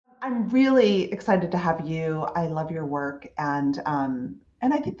I'm really excited to have you. I love your work, and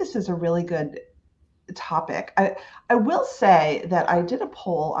I think this is a really good topic. I will say that I did a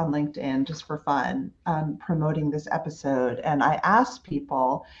poll on LinkedIn just for fun, promoting this episode, and I asked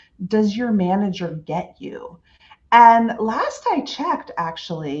people, "Does your manager get you?" And last I checked,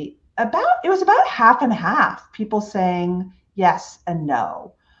 actually, about it was about half and half. People saying yes and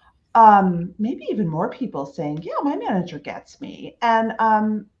no. Maybe even more people saying, "Yeah, my manager gets me." And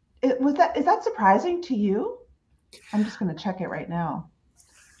is that surprising to you? I'm just going to check it right now.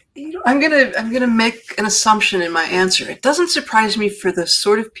 I'm gonna make an assumption in my answer. It doesn't surprise me for the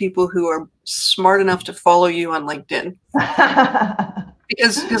sort of people who are smart enough to follow you on LinkedIn,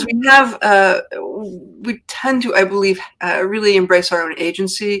 because we tend to, I believe, really embrace our own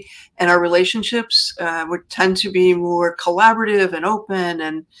agency and our relationships. We tend to be more collaborative and open,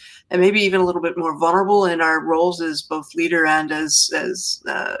 and maybe even a little bit more vulnerable in our roles as both leader and as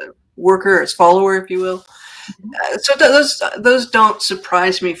worker, as follower, if you will. So those don't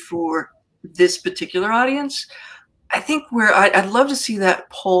surprise me for this particular audience. I think where I'd love to see that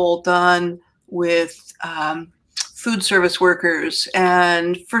poll done with food service workers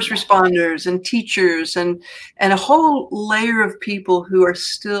and first responders and teachers and a whole layer of people who are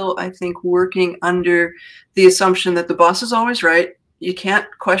still, I think, working under the assumption that the boss is always right. You can't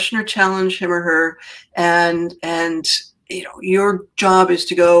question or challenge him or her, and your job is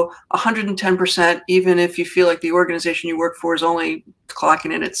to go 110%, even if you feel like the organization you work for is only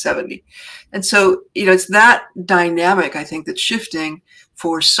clocking in at 70. And so, it's that dynamic, I think, that's shifting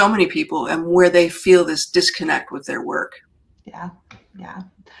for so many people, and where they feel this disconnect with their work. Yeah,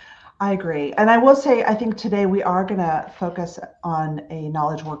 I agree. And I will say, I think today we are going to focus on a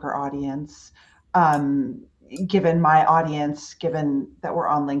knowledge worker audience. Given my audience, given that we're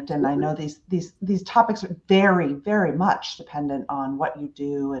on LinkedIn, I know these topics are very, very much dependent on what you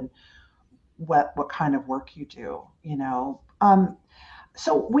do and what kind of work you do.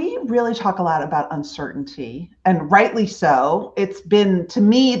 So we really talk a lot about uncertainty, and rightly so. It's been, to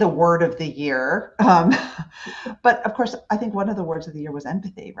me, the word of the year. But of course, I think one of the words of the year was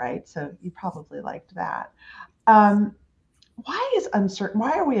empathy, right? So you probably liked that. Why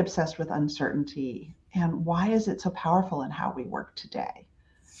are we obsessed with uncertainty? And why is it so powerful in how we work today?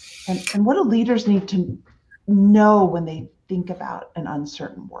 And what do leaders need to know when they think about an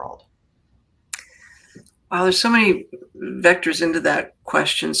uncertain world? Wow, there's so many vectors into that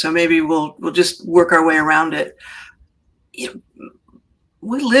question. So maybe we'll just work our way around it.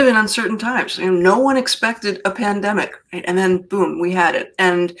 We live in uncertain times. No one expected a pandemic, right? And then boom, we had it.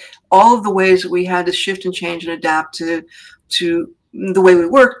 And all of the ways that we had to shift and change and adapt to the way we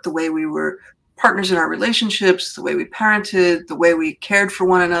worked, the way we were partners in our relationships, the way we parented, the way we cared for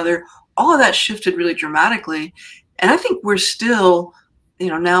one another, all of that shifted really dramatically. And I think we're still,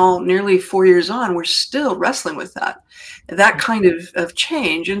 now nearly 4 years on, we're still wrestling with that kind of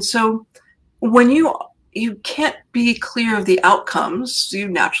change. And so when you can't be clear of the outcomes, you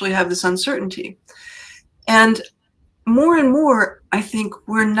naturally have this uncertainty. And more, I think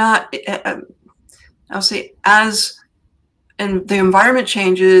we're not, I'll say, and the environment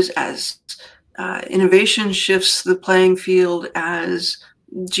changes, as innovation shifts the playing field, as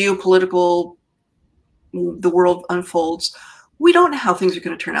the world unfolds, we don't know how things are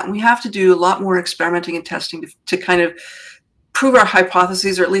going to turn out. And we have to do a lot more experimenting and testing to kind of prove our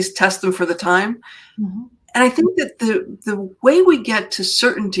hypotheses, or at least test them for the time. Mm-hmm. And I think that the way we get to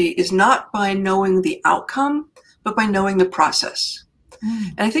certainty is not by knowing the outcome, but by knowing the process. Mm-hmm.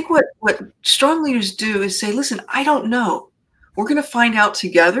 And I think what strong leaders do is say, listen, I don't know. We're going to find out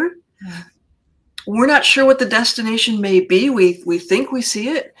together. Mm-hmm. We're not sure what the destination may be. We think we see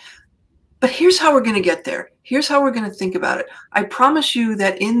it, but here's how we're going to get there. Here's how we're going to think about it. I promise you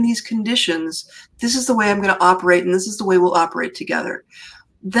that in these conditions, this is the way I'm going to operate, and this is the way we'll operate together.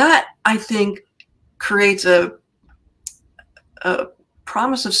 That, I think, creates a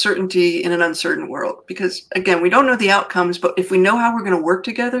promise of certainty in an uncertain world, because again, we don't know the outcomes, but if we know how we're going to work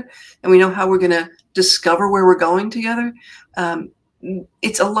together and we know how we're going to discover where we're going together,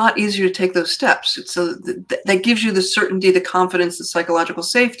 it's a lot easier to take those steps. That gives you the certainty, the confidence, the psychological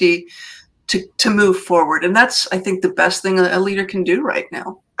safety to move forward. And that's, I think, the best thing a leader can do right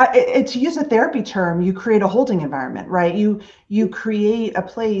now. To use a therapy term, you create a holding environment, right? You create a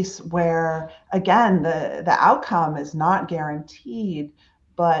place where, again, the outcome is not guaranteed,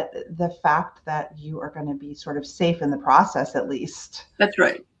 but the fact that you are going to be sort of safe in the process, at least. That's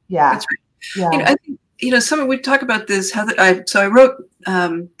right. Yeah. That's right. Yeah. I think, we talk about this. So I wrote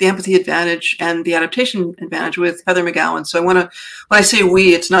The Empathy Advantage and The Adaptation Advantage with Heather McGowan. So when I say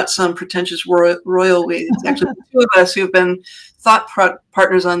we, it's not some pretentious royal we. It's actually the two of us who have been thought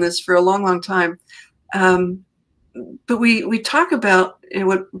partners on this for a long, long time. But we talk about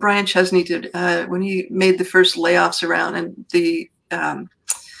what Brian Chesney did when he made the first layoffs around and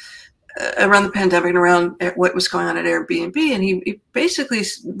around the pandemic and around what was going on at Airbnb. And he basically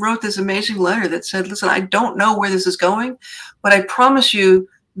wrote this amazing letter that said, listen, I don't know where this is going, but I promise you,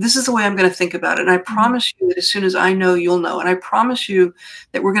 this is the way I'm going to think about it. And I promise you that as soon as I know, you'll know. And I promise you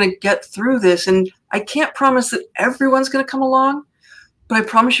that we're going to get through this. And I can't promise that everyone's going to come along, but I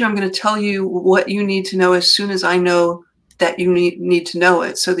promise you, I'm going to tell you what you need to know as soon as I know that you need to know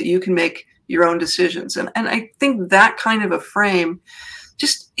it, so that you can make your own decisions. And I think that kind of a frame,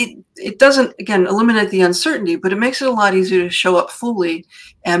 just it doesn't, again, eliminate the uncertainty, but it makes it a lot easier to show up fully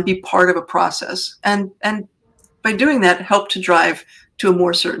and be part of a process. And by doing that, help to drive to a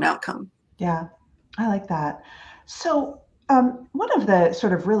more certain outcome. Yeah, I like that. So one of the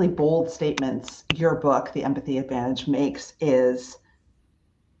sort of really bold statements your book, The Empathy Advantage, makes is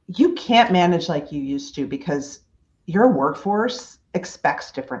you can't manage like you used to because your workforce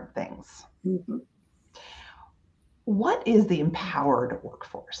expects different things. Mm-hmm. What is the empowered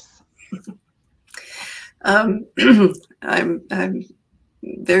workforce? I'm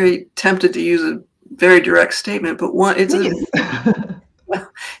very tempted to use a very direct statement, but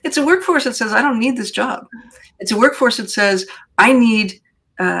it's a workforce that says, I don't need this job. It's a workforce that says, I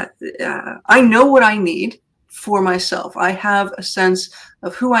know what I need for myself. I have a sense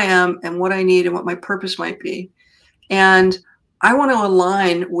of who I am and what I need and what my purpose might be. And I want to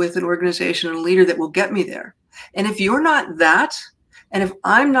align with an organization and a leader that will get me there. And if you're not that, and if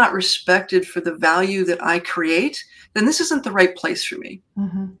I'm not respected for the value that I create, then this isn't the right place for me.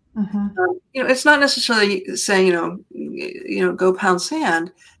 Mm-hmm. Mm-hmm. It's not necessarily saying, go pound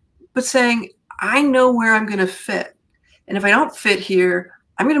sand, but saying, I know where I'm going to fit. And if I don't fit here,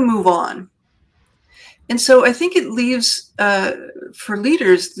 I'm going to move on. And so I think it leaves for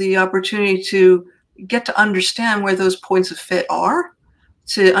leaders the opportunity to get to understand where those points of fit are,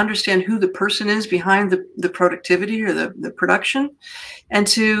 to understand who the person is behind the productivity or the production, and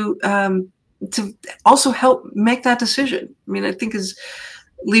to also help make that decision. I mean, I think as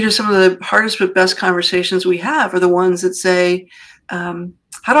leaders, some of the hardest but best conversations we have are the ones that say,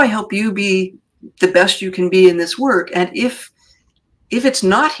 how do I help you be the best you can be in this work? And if it's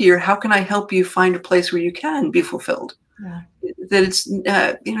not here, how can I help you find a place where you can be fulfilled? Yeah. That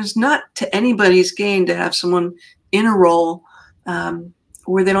it's not to anybody's gain to have someone in a role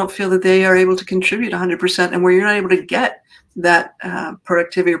where they don't feel that they are able to contribute 100%, and where you're not able to get that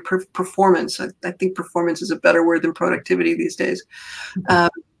productivity or performance. I think performance is a better word than productivity these days,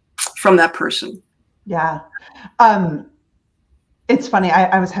 from that person. Yeah. It's funny.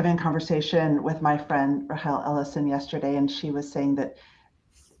 I was having a conversation with my friend Rahel Ellison yesterday, and she was saying that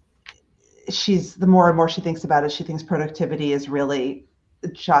the more and more she thinks about it, she thinks productivity is really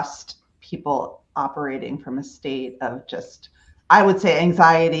just people operating from a state of just, I would say,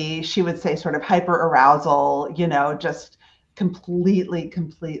 anxiety. She would say sort of hyper arousal, just completely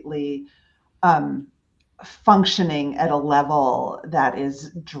functioning at a level that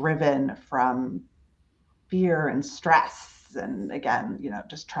is driven from fear and stress. And again,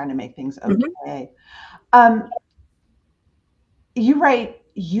 just trying to make things okay. Mm-hmm. You write,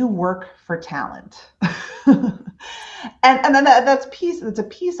 you work for talent. and then that's a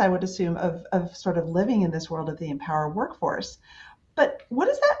piece I would assume of sort of living in this world of the empowered workforce. But what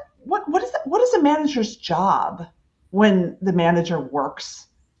is a manager's job when the manager works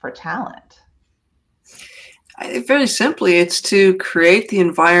for talent? Very simply, it's to create the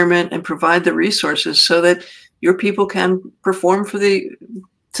environment and provide the resources so that your people can perform to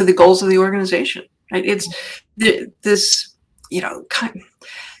the goals of the organization. Right? It's this, let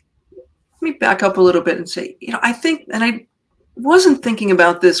me back up a little bit and say, I think, and I wasn't thinking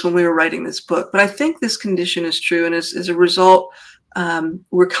about this when we were writing this book, but I think this condition is true. And as a result,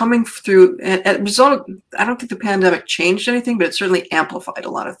 we're coming through, as a result, I don't think the pandemic changed anything, but it certainly amplified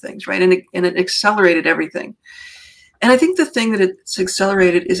a lot of things, right? And it accelerated everything. And I think the thing that it's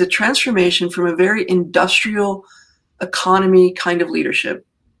accelerated is a transformation from a very industrial economy kind of leadership.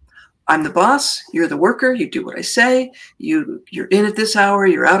 I'm the boss, you're the worker, you do what I say, you're in at this hour,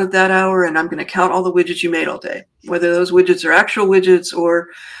 you're out at that hour, and I'm going to count all the widgets you made all day. Whether those widgets are actual widgets or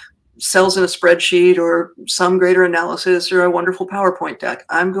cells in a spreadsheet or some greater analysis or a wonderful PowerPoint deck,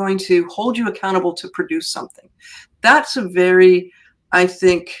 I'm going to hold you accountable to produce something. That's a very, I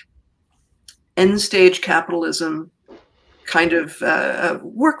think, end stage capitalism kind of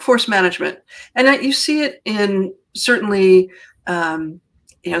workforce management. And you see it in certainly,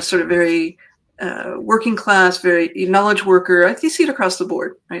 sort of very working class, very knowledge worker. You see it across the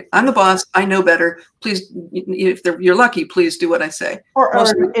board, right? I'm the boss. I know better. Please, if you're lucky, please do what I say. Or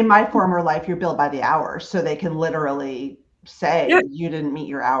in my former life, you're billed by the hour, so they can literally say yeah, you didn't meet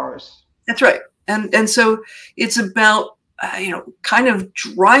your hours. that's right. And so it's about kind of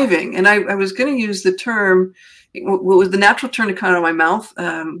driving. And I was going to use the term. What was the natural turn to come out of my mouth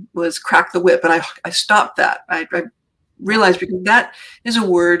was crack the whip, and I stopped that. I realized, because that is a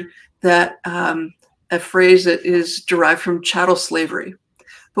word that a phrase that is derived from chattel slavery.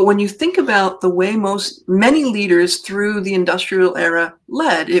 But when you think about the way many leaders through the industrial era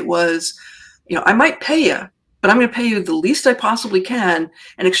led, it was, I might pay you, but I'm going to pay you the least I possibly can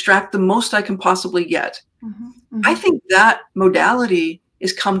and extract the most I can possibly get. Mm-hmm. Mm-hmm. I think that modality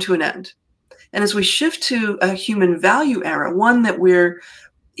is come to an end. And as we shift to a human value era, one that we're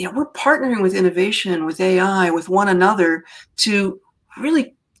partnering with innovation, with AI, with one another to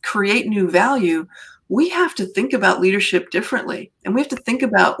really create new value, we have to think about leadership differently. And we have to think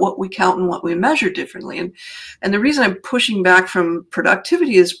about what we count and what we measure differently. And the reason I'm pushing back from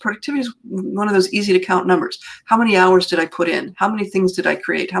productivity is one of those easy to count numbers. How many hours did I put in? How many things did I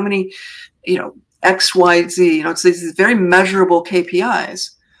create? How many, X, Y, Z, it's these very measurable KPIs.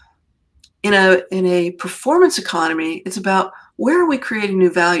 In a performance economy, it's about, where are we creating new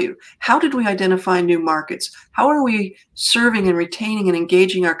value? How did we identify new markets? How are we serving and retaining and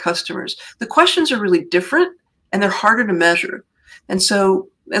engaging our customers? The questions are really different, and they're harder to measure. And so,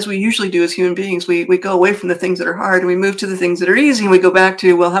 as we usually do as human beings, we go away from the things that are hard and we move to the things that are easy, and we go back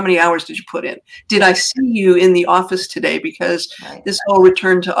to, well, how many hours did you put in? Did I see you in the office today? Because this whole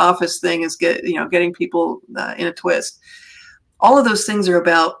return to office thing is getting people in a twist. All of those things are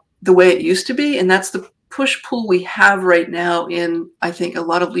about the way it used to be, and that's the push-pull we have right now in, I think, a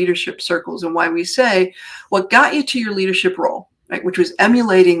lot of leadership circles, and why we say what got you to your leadership role, right, which was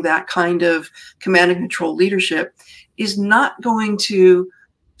emulating that kind of command and control leadership, is not going to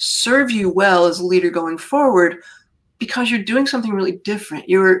serve you well as a leader going forward, because you're doing something really different.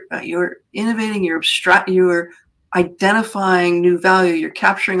 You're innovating, you're identifying new value, you're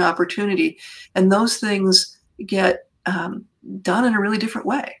capturing opportunity, and those things get done in a really different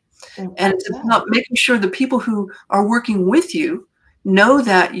way. And it's about making sure the people who are working with you know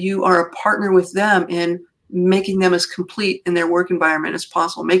that you are a partner with them in making them as complete in their work environment as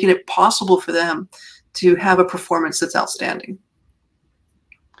possible, making it possible for them to have a performance that's outstanding.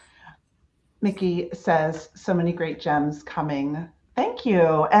 Mickey says, so many great gems coming. Thank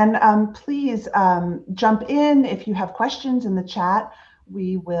you. And please jump in if you have questions in the chat.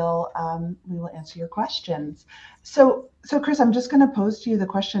 We will answer your questions. So Chris, I'm just going to pose to you the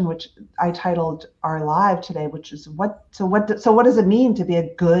question which I titled our live today, which is what does it mean to be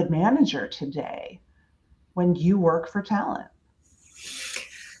a good manager today when you work for talent?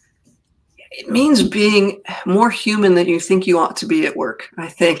 It means being more human than you think you ought to be at work, I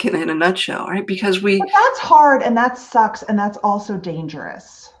think, in a nutshell, right? Because but that's hard, and that sucks, and that's also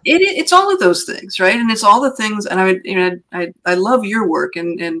dangerous. It's all of those things, right? And it's all the things, and I love your work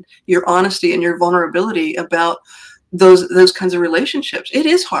and your honesty and your vulnerability about those kinds of relationships. It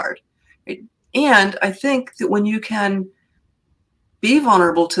is hard, right? And I think that when you can be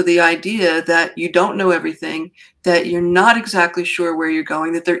vulnerable to the idea that you don't know everything, that you're not exactly sure where you're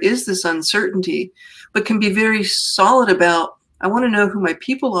going, that there is this uncertainty, but can be very solid about, I want to know who my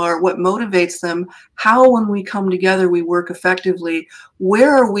people are, what motivates them, how when we come together we work effectively,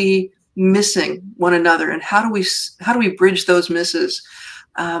 where are we missing one another, and how do we bridge those misses?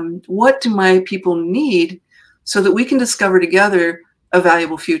 What do my people need so that we can discover together a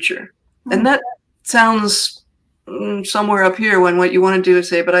valuable future? And that sounds somewhere up here when what you want to do is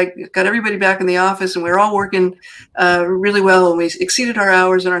say, but I got everybody back in the office and we're all working really well, and we exceeded our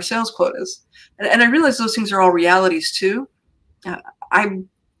hours and our sales quotas. And I realize those things are all realities too. I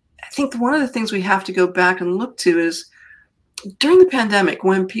think one of the things we have to go back and look to is during the pandemic,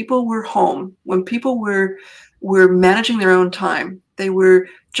 when people were home, when people were managing their own time, they were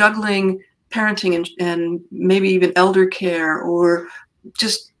juggling parenting and maybe even elder care, or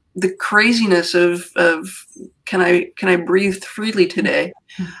just the craziness of can I breathe freely today?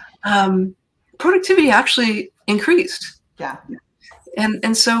 Productivity actually increased. Yeah.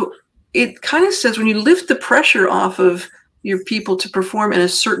 And so it kind of says, when you lift the pressure off of your people to perform in a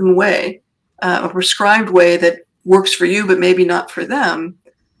certain way, a prescribed way that works for you but maybe not for them,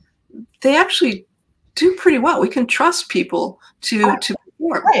 they actually do pretty well. We can trust people to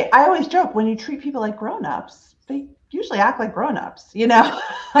perform. Right. I always joke, when you treat people like grown-ups, they usually act like grown-ups,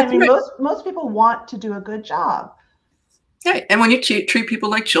 I mean, most people want to do a good job. Yeah, and when you treat people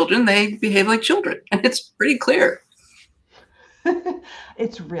like children, they behave like children, and it's pretty clear.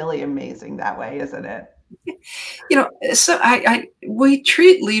 It's really amazing that way, isn't it? So we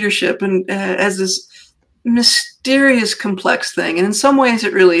treat leadership and as this mysterious, complex thing, and in some ways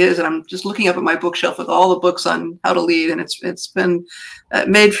it really is. And I'm just looking up at my bookshelf with all the books on how to lead, and it's been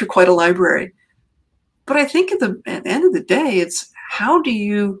made for quite a library. But I think at the end of the day, it's how do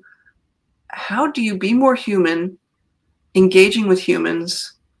you be more human, engaging with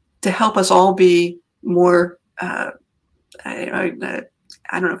humans to help us all be more. I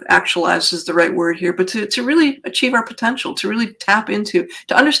don't know if actualize is the right word here, but to really achieve our potential, to really tap into,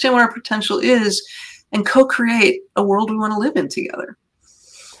 to understand what our potential is and co-create a world we want to live in together.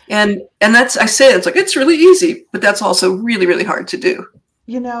 And that's, I say it's like, it's really easy, but that's also really, really hard to do.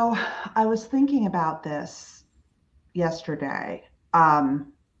 I was thinking about this yesterday.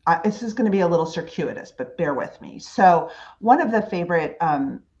 This is going to be a little circuitous, but bear with me. So one of the favorite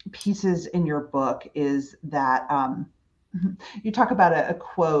pieces in your book is that you talk about a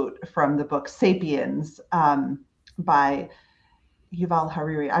quote from the book Sapiens by Yuval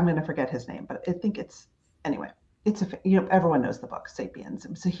Harari. I'm going to forget his name, but I think anyway, everyone knows the book Sapiens.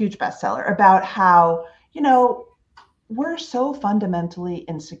 It was a huge bestseller about how, we're so fundamentally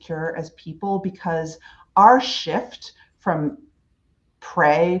insecure as people because our shift from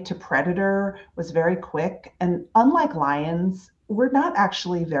prey to predator was very quick. And unlike lions, we're not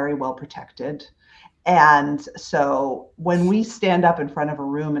actually very well protected. And so when we stand up in front of a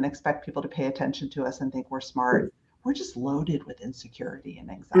room and expect people to pay attention to us and think we're smart, we're just loaded with insecurity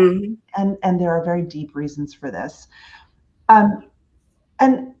and anxiety. And there are very deep reasons for this.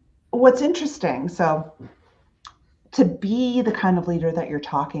 And what's interesting, so to be the kind of leader that you're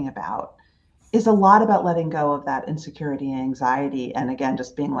talking about is a lot about letting go of that insecurity and anxiety. And again,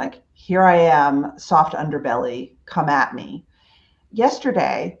 just being like, here I am, soft underbelly, come at me.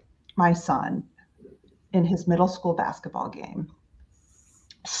 Yesterday, my son, in his middle school basketball game,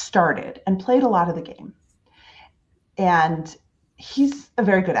 started and played a lot of the game. And he's a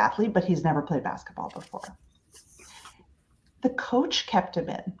very good athlete, but he's never played basketball before. The coach kept him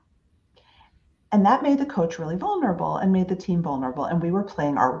in. And that made the coach really vulnerable and made the team vulnerable. And we were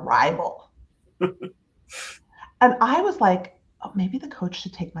playing our rival. And I was like, oh, maybe the coach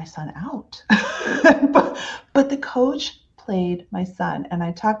should take my son out. but the coach played my son. And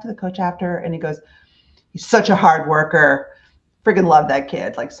I talked to the coach after, and he goes, he's such a hard worker. Friggin' love that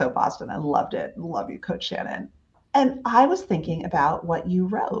kid. Like, so Boston, I loved it. Love you, Coach Shannon. And I was thinking about what you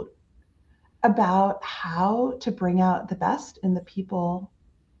wrote about how to bring out the best in the people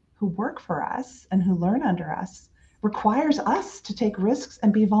who work for us and who learn under us, requires us to take risks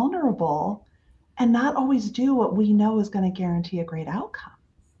and be vulnerable and not always do what we know is going to guarantee a great outcome.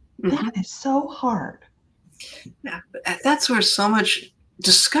 That is so hard. Yeah, that's where so much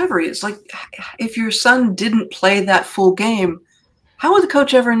discovery is. Like, if your son didn't play that full game, how would the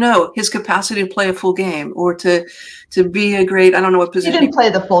coach ever know his capacity to play a full game or to be a great, I don't know what position. He didn't play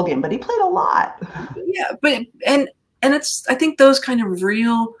the full game, but he played a lot. Yeah, but and it's, I think those kind of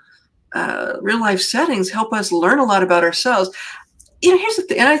real life settings help us learn a lot about ourselves. Here's the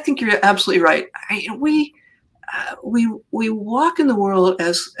thing, and I think you're absolutely right. We walk in the world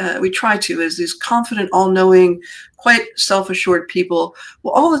as we try to, as these confident, all-knowing, quite self-assured people.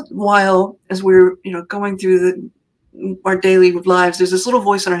 Well, all the while, as we're going through our daily lives, there's this little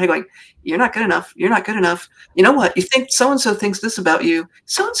voice in our head going, "You're not good enough. You're not good enough. You know what? You think so and so thinks this about you.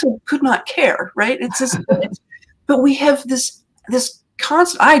 So and so could not care, right?" It's this, but we have this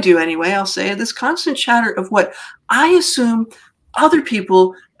constant. I do anyway. I'll say this constant chatter of what I assume other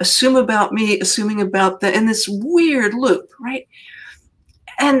people assume about me, assuming about that, in this weird loop, right?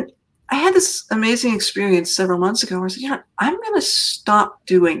 And I had this amazing experience several months ago where I said, I'm going to stop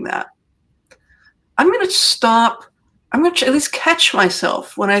doing that. I'm going to at least catch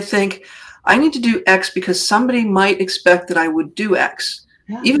myself when I think I need to do X because somebody might expect that I would do X,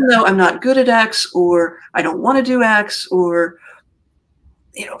 even though I'm not good at X, or I don't want to do X, or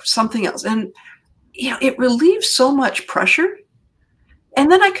something else. And it relieves so much pressure. And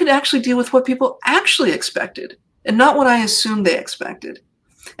then I could actually deal with what people actually expected and not what I assumed they expected.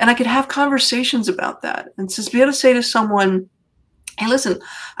 And I could have conversations about that and just be able to say to someone, hey, listen,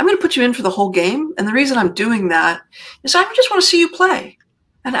 I'm going to put you in for the whole game. And the reason I'm doing that is I just want to see you play.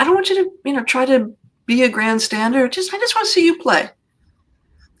 And I don't want you to, try to be a grandstander. I just want to see you play.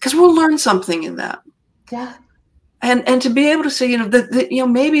 Because we'll learn something in that. Yeah. And to be able to say,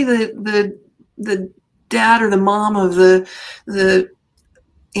 maybe the dad or the mom of the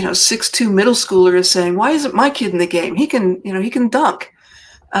 6'2" middle schooler is saying, why isn't my kid in the game? He can dunk.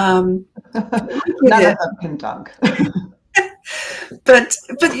 None of them can dunk. but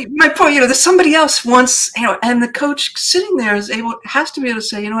my point, there's somebody else wants, and the coach sitting there has to be able to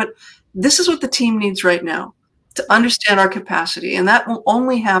say, what, this is what the team needs right now to understand our capacity, and that will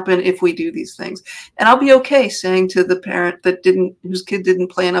only happen if we do these things. And I'll be okay saying to the parent whose kid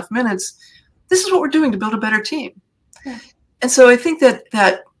didn't play enough minutes, this is what we're doing to build a better team. Yeah. And so I think that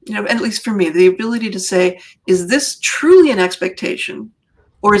at least for me, the ability to say, is this truly an expectation,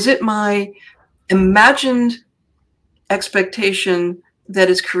 or is it my imagined expectation that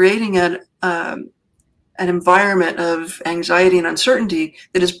is creating an environment of anxiety and uncertainty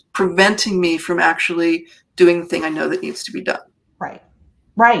that is preventing me from actually doing the thing I know that needs to be done. Right.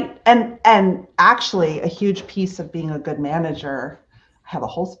 Right. And actually a huge piece of being a good manager, I have a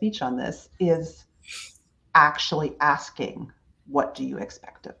whole speech on this, is actually asking, what do you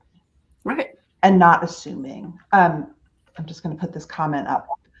expect of me? Right. And not assuming. I'm just going to put this comment up.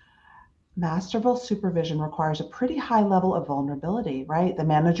 Masterful supervision requires a pretty high level of vulnerability, right? The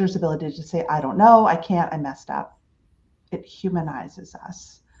manager's ability to say, I don't know, I can't, I messed up. It humanizes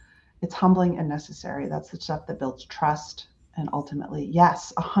us. It's humbling and necessary. That's the stuff that builds trust. And ultimately,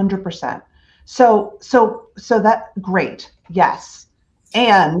 yes, 100%. So that, great. Yes.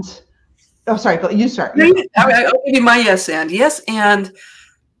 And, oh, sorry, go, you start. I'll give you my yes. And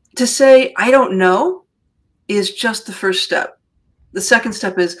to say, I don't know is just the first step. The second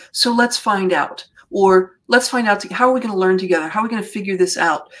step is, so let's find out, or let's find out, how are we going to learn together? How are we going to figure this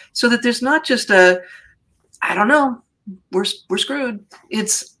out? So that there's not just I don't know, we're screwed.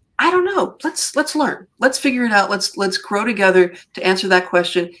 It's, I don't know. Let's learn. Let's figure it out. Let's grow together to answer that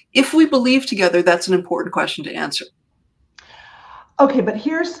question. If we believe together, that's an important question to answer. Okay, but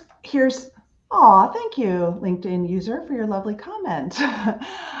here's, thank you, LinkedIn user, for your lovely comment.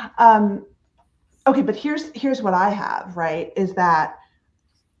 Okay, but here's what I have, right, is that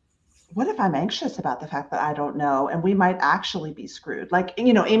what if I'm anxious about the fact that I don't know, and we might actually be screwed? Like,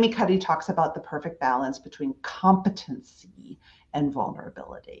 Amy Cuddy talks about the perfect balance between competency and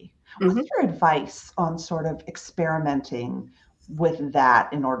vulnerability. Mm-hmm. What's your advice on sort of experimenting with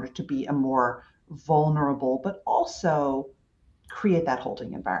that in order to be a more vulnerable, but also create that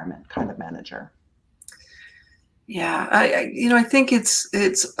holding environment kind of manager? Yeah, I think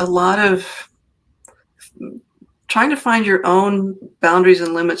it's a lot of trying to find your own boundaries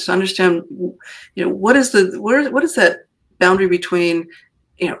and limits to understand, what is that boundary between,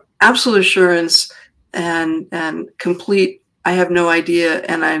 absolute assurance and complete, I have no idea,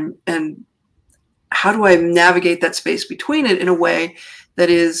 and how do I navigate that space between it in a way that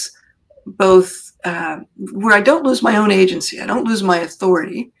is both where I don't lose my own agency, I don't lose my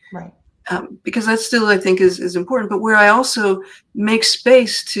authority, right? Because that still, I think, is important, but where I also make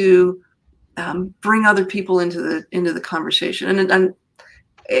space to bring other people into the conversation. And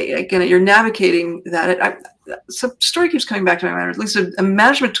again, you're navigating that. So story keeps coming back to my mind. At least a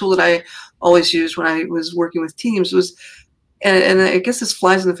management tool that I always used when I was working with teams was, and I guess this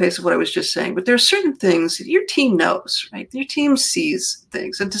flies in the face of what I was just saying, but there are certain things that your team knows, right? Your team sees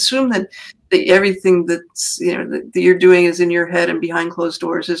things, and to assume that everything that's that you're doing is in your head and behind closed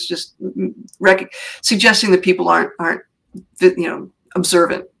doors is just suggesting that people aren't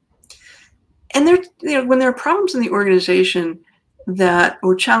observant. And when there are problems in the organization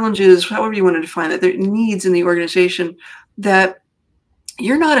or challenges, however you want to define it, there are needs in the organization that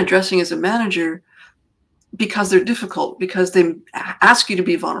you're not addressing as a manager because they're difficult, because they ask you to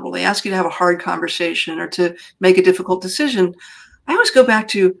be vulnerable, they ask you to have a hard conversation or to make a difficult decision. I always go back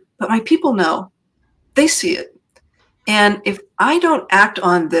to, but my people know, they see it. And if I don't act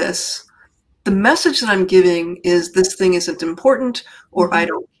on this, the message that I'm giving is this thing isn't important, or I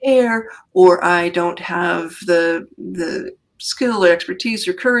don't care, or I don't have the skill or expertise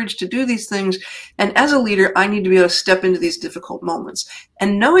or courage to do these things. And as a leader, I need to be able to step into these difficult moments.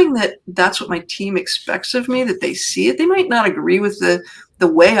 And knowing that that's what my team expects of me, that they see it, they might not agree with the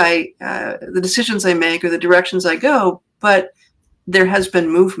way the decisions I make or the directions I go, but there has been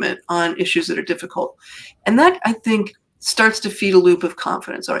movement on issues that are difficult. And that, I think, starts to feed a loop of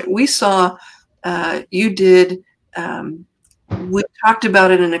confidence. All right, we saw, you did, we talked about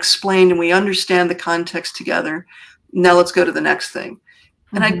it and explained, and we understand the context together. Now let's go to the next thing.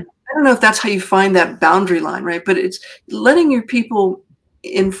 And I don't know if that's how you find that boundary line, right? But it's letting your people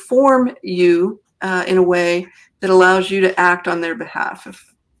inform you in a way that allows you to act on their behalf.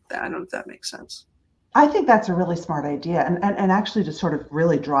 I don't know if that makes sense. I think that's a really smart idea, and actually to sort of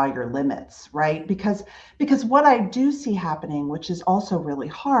really draw your limits, right? Because what I do see happening, which is also really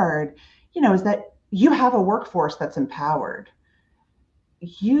hard, is that you have a workforce that's empowered.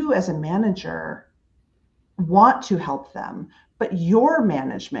 You as a manager want to help them, but your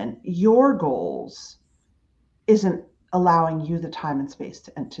management, your goals isn't allowing you the time and space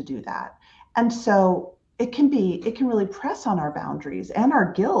to do that. And so it can really press on our boundaries and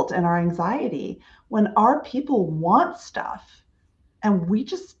our guilt and our anxiety when our people want stuff and we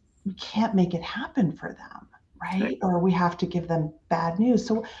can't make it happen for them, right? Right. Or we have to give them bad news.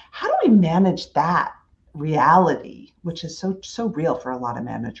 So how do we manage that reality, which is so real for a lot of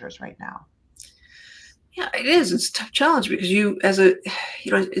managers right now? Yeah, it is. It's a tough challenge because as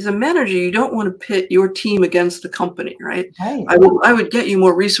a manager, you don't want to pit your team against the company, right? Right. I would get you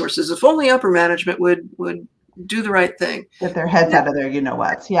more resources if only upper management would do the right thing. Get their heads out of their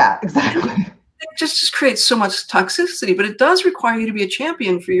whats. Yeah, exactly. It just creates so much toxicity, but it does require you to be a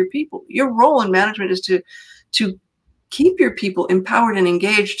champion for your people. Your role in management is to keep your people empowered and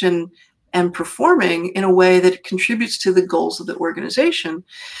engaged and performing in a way that contributes to the goals of the organization.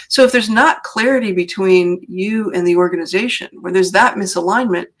 So if there's not clarity between you and the organization, where there's that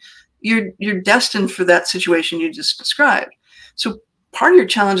misalignment, you're destined for that situation you just described. So part of your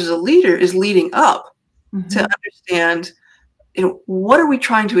challenge as a leader is leading up to understand, what are we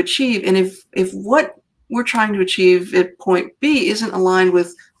trying to achieve? And if what we're trying to achieve at point B isn't aligned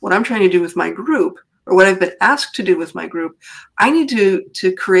with what I'm trying to do with my group, or what I've been asked to do with my group, I need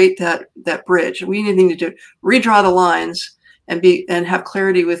to create that bridge. We need to redraw the lines and have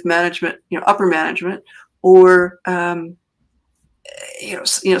clarity with management, upper management, or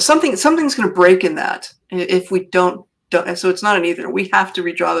something's going to break in that if we don't. So it's not an either. We have to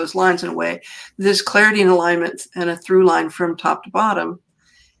redraw those lines in a way. There's clarity and alignment and a through line from top to bottom.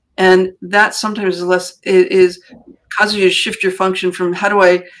 And that sometimes causes you to shift your function from how do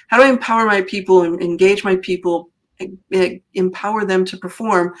I empower my people and engage my people, empower them to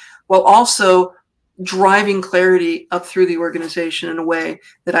perform, while also driving clarity up through the organization in a way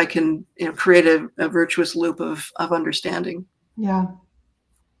that I can create a virtuous loop of understanding. Yeah.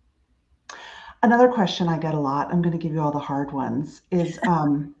 Another question I get a lot, I'm going to give you all the hard ones, is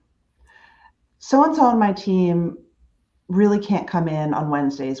so-and-so on my team really can't come in on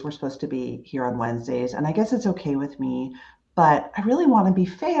Wednesdays. We're supposed to be here on Wednesdays, and I guess it's okay with me, but I really want to be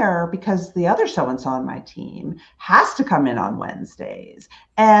fair because the other so-and-so on my team has to come in on Wednesdays.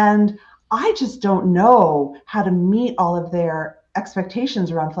 And I just don't know how to meet all of their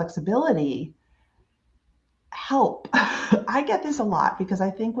expectations around flexibility. Help. I get this a lot because I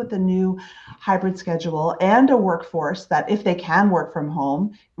think with the new hybrid schedule and a workforce that, if they can work from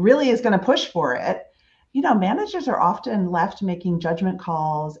home, really is going to push for it. Managers are often left making judgment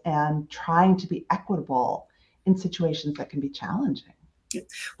calls and trying to be equitable in situations that can be challenging.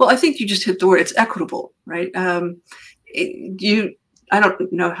 Well, I think you just hit the word. It's equitable, right? I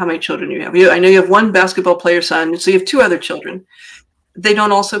don't know how many children you have. I know you have one basketball player son, so you have two other children. They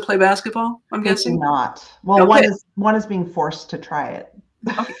don't also play basketball, I'm guessing? Not. Well, okay. One is being forced to try it.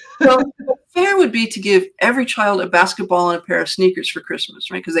 Okay. So fair would be to give every child a basketball and a pair of sneakers for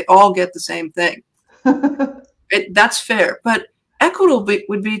Christmas, right? Because they all get the same thing. That's fair. But equitable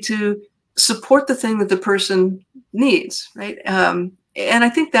would be to support the thing that the person needs, right? And I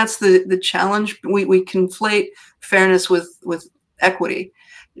think that's the challenge. We conflate fairness with equity.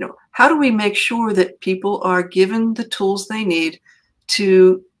 How do we make sure that people are given the tools they need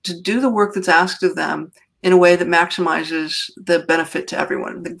to do the work that's asked of them in a way that maximizes the benefit to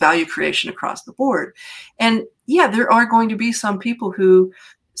everyone, the value creation across the board? And yeah, there are going to be some people who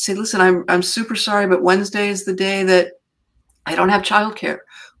say, listen, I'm super sorry, but Wednesday is the day that I don't have childcare,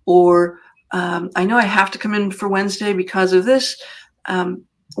 or I know I have to come in for Wednesday because of this.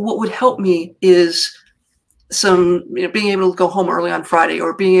 What would help me is some, being able to go home early on Friday,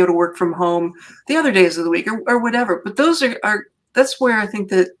 or being able to work from home the other days of the week, or whatever. But those that's where I think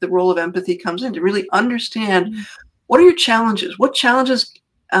that the role of empathy comes in, to really understand what are your challenges, what challenges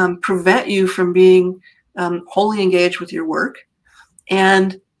prevent you from being wholly engaged with your work.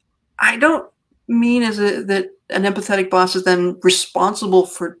 And I don't mean that an empathetic boss is then responsible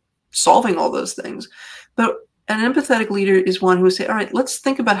for solving all those things, but an empathetic leader is one who would say, all right, let's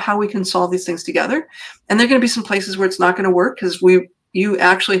think about how we can solve these things together. And there are going to be some places where it's not going to work because you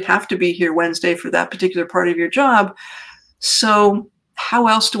actually have to be here Wednesday for that particular part of your job. So how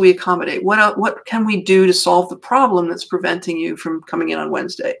else do we accommodate? What can we do to solve the problem that's preventing you from coming in on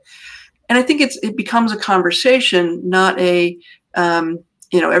Wednesday? And I think it becomes a conversation, not a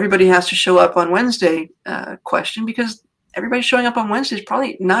everybody has to show up on Wednesday question, because everybody showing up on Wednesday is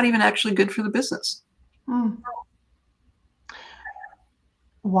probably not even actually good for the business.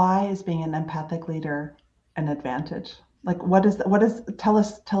 Why is being an empathic leader an advantage? Like, tell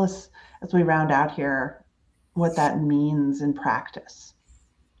us as we round out here what that means in practice.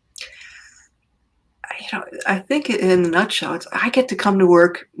 I think in a nutshell, I get to come to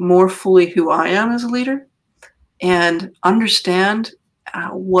work more fully who I am as a leader, and understand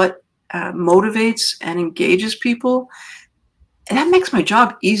what motivates and engages people. And that makes my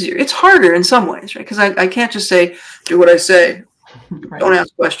job easier. It's harder in some ways, right? Because I can't just say, do what I say, Right. don't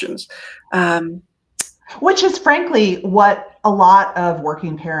ask questions. Which is frankly what a lot of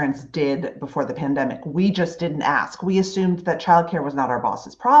working parents did before the pandemic. We just didn't ask. We assumed that childcare was not our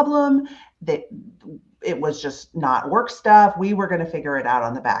boss's problem, that it was just not work stuff. We were going to figure it out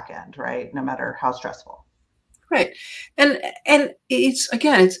on the back end, right? No matter how stressful. Right. And it's,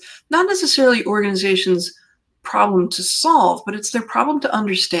 again, it's not necessarily organizations' problem to solve, but it's their problem to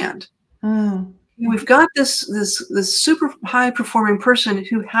understand. Mm. We've got this super high performing person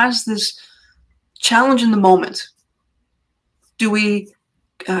who has this challenge in the moment. Do we,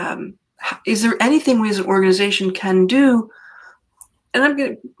 is there anything we as an organization can do? And I'm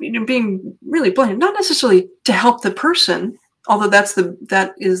going to, being really blunt, not necessarily to help the person, although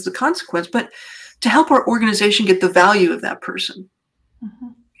that is the consequence, but to help our organization get the value of that person. Mm-hmm.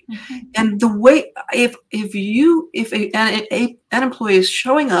 Mm-hmm. And the way, if an employee is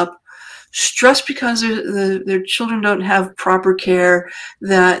showing up stressed because their children don't have proper care,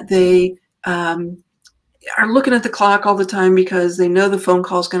 that they are looking at the clock all the time because they know the phone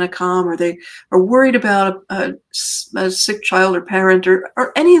call is going to come, or they are worried about a sick child or parent,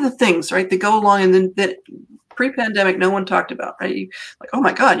 or any of the things, right, that go along, and then that pre-pandemic no one talked about, right? Like, oh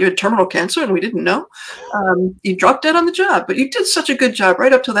my God, you had terminal cancer and we didn't know. You dropped dead on the job, but you did such a good job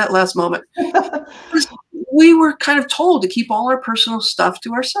right up to that last moment. We were kind of told to keep all our personal stuff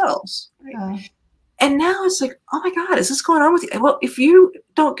to ourselves. Right? And now it's like, oh my God, is this going on with you? Well, if you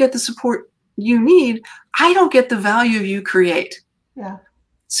don't get the support you need, I don't get the value you create. Yeah.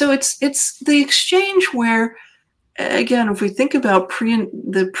 So it's the exchange where, again, if we think about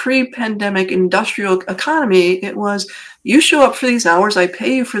the pre-pandemic industrial economy, it was, you show up for these hours, I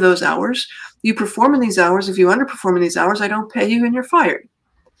pay you for those hours. You perform in these hours. If you underperform in these hours, I don't pay you and you're fired.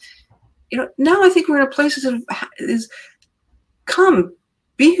 Now I think we're in a place that is, come,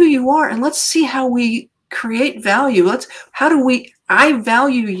 be who you are, and let's see how we create value. I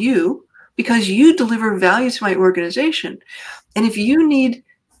value you because you deliver value to my organization. And if you need,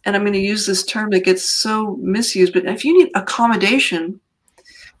 and I'm going to use this term that gets so misused, but if you need accommodation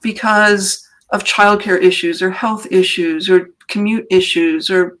because of childcare issues or health issues or commute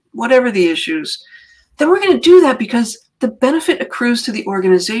issues or whatever the issues, then we're going to do that because the benefit accrues to the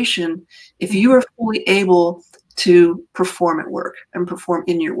organization if you are fully able to perform at work and perform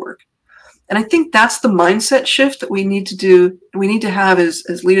in your work. And I think that's the mindset shift that we need to do. We need to have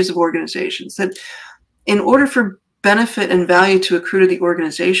as leaders of organizations, that in order for benefit and value to accrue to the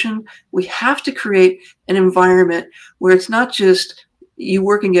organization, we have to create an environment where it's not just you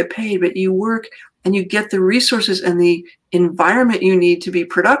work and get paid, but you work and you get the resources and the environment you need to be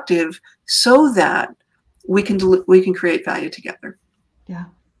productive so that we can create value together. Yeah.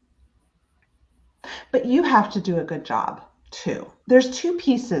 But you have to do a good job too. There's two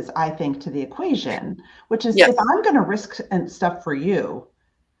pieces, I think, to the equation, which is, yes, if I'm going to risk and stuff for you,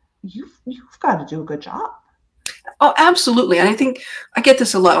 you've got to do a good job. Oh, absolutely. And I think I get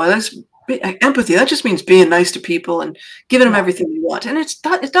this a lot. That's empathy. That just means being nice to people and giving them everything you want. And it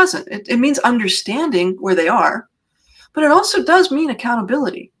doesn't. It means understanding where they are, but it also does mean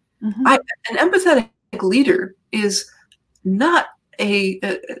accountability. Mm-hmm. An empathetic leader is not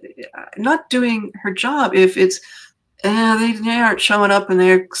not doing her job if it's they aren't showing up and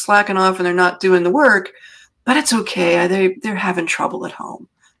they're slacking off and they're not doing the work, but it's okay. They're having trouble at home.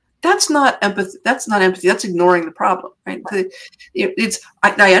 That's not empathy. That's not empathy. That's ignoring the problem, right?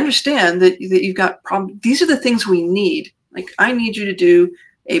 I understand that you've got problems. These are the things we need. Like, I need you to do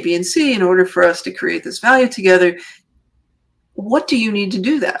A, B, and C in order for us to create this value together. What do you need to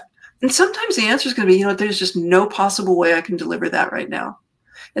do that? And sometimes the answer is going to be, there's just no possible way I can deliver that right now.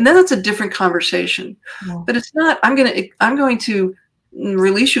 And then that's a different conversation. Yeah. But it's not, I'm going to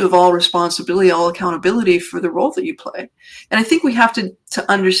release you of all responsibility, all accountability for the role that you play. And I think we have to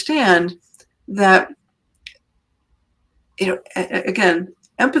understand that, again,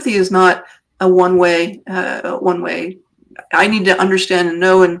 empathy is not a one way. I need to understand and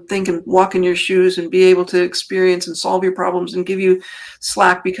know and think and walk in your shoes and be able to experience and solve your problems and give you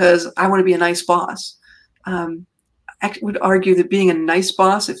slack because I want to be a nice boss. I would argue that being a nice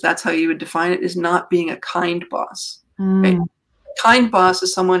boss, if that's how you would define it, is not being a kind boss. Right? A kind boss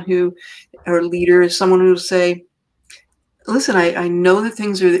is someone who, or leader is someone who will say, listen, I know that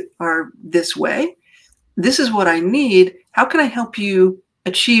things are this way. This is what I need. How can I help you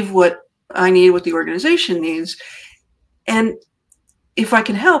achieve what I need, what the organization needs? And if I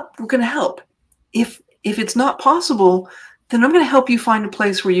can help, we're going to help. If it's not possible, then I'm going to help you find a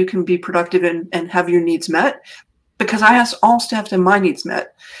place where you can be productive and have your needs met. because I also have to have my needs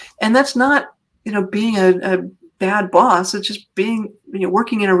met. And that's not, being a bad boss. It's just being,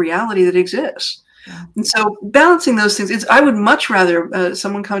 working in a reality that exists. Yeah. And so balancing those things, I would much rather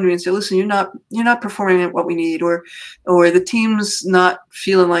someone come to me and say, listen, you're not performing at what we need, or the team's not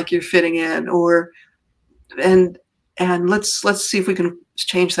feeling like you're fitting in, and let's see if we can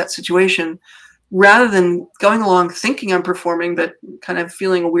change that situation, rather than going along thinking I'm performing, but kind of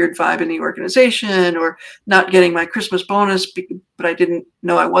feeling a weird vibe in the organization, or not getting my Christmas bonus, but I didn't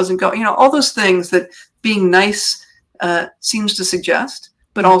know I wasn't going, all those things that being nice seems to suggest,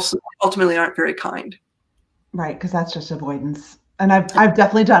 but also ultimately aren't very kind. Right, because that's just avoidance. And I've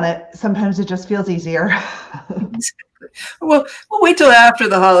definitely done it. Sometimes it just feels easier. Well, we'll wait till after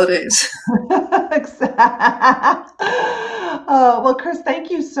the holidays. Well, Chris,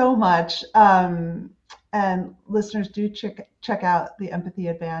 thank you so much. And listeners, do check out the Empathy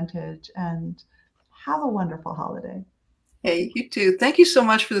Advantage and have a wonderful holiday. Hey, you too. Thank you so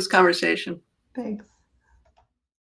much for this conversation. Thanks.